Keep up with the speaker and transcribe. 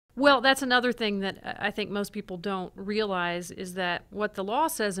Well, that's another thing that I think most people don't realize is that what the law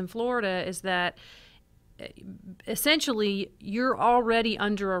says in Florida is that essentially you're already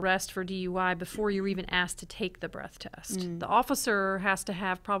under arrest for DUI before you're even asked to take the breath test. The officer has to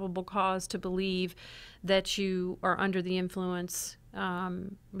have probable cause to believe that you are under the influence,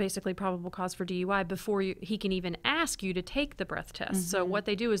 basically probable cause for DUI, before he can even ask you to take the breath test. So what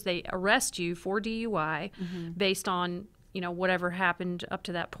they do is they arrest you for DUI based on whatever happened up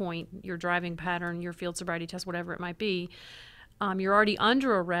to that point, your driving pattern, your field sobriety test, whatever it might be. You're already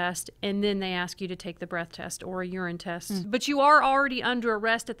under arrest, and then they ask you to take the breath test or a urine test. But you are already under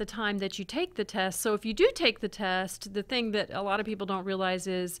arrest at the time that you take the test. So if you do take the test, the thing that a lot of people don't realize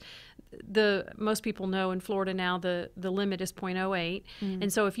is most people know in Florida now the limit is 0.08.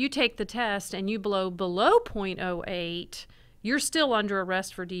 And so if you take the test and you blow below 0.08, you're still under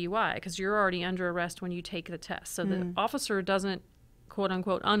arrest for DUI because you're already under arrest when you take the test. So the officer doesn't, quote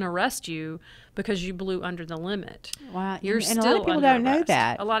unquote, unarrest you because you blew under the limit. Wow. You're and still a lot of people under don't know arrest.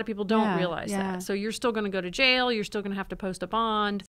 that. A lot of people don't realize that. So you're still going to go to jail. You're still going to have to post a bond.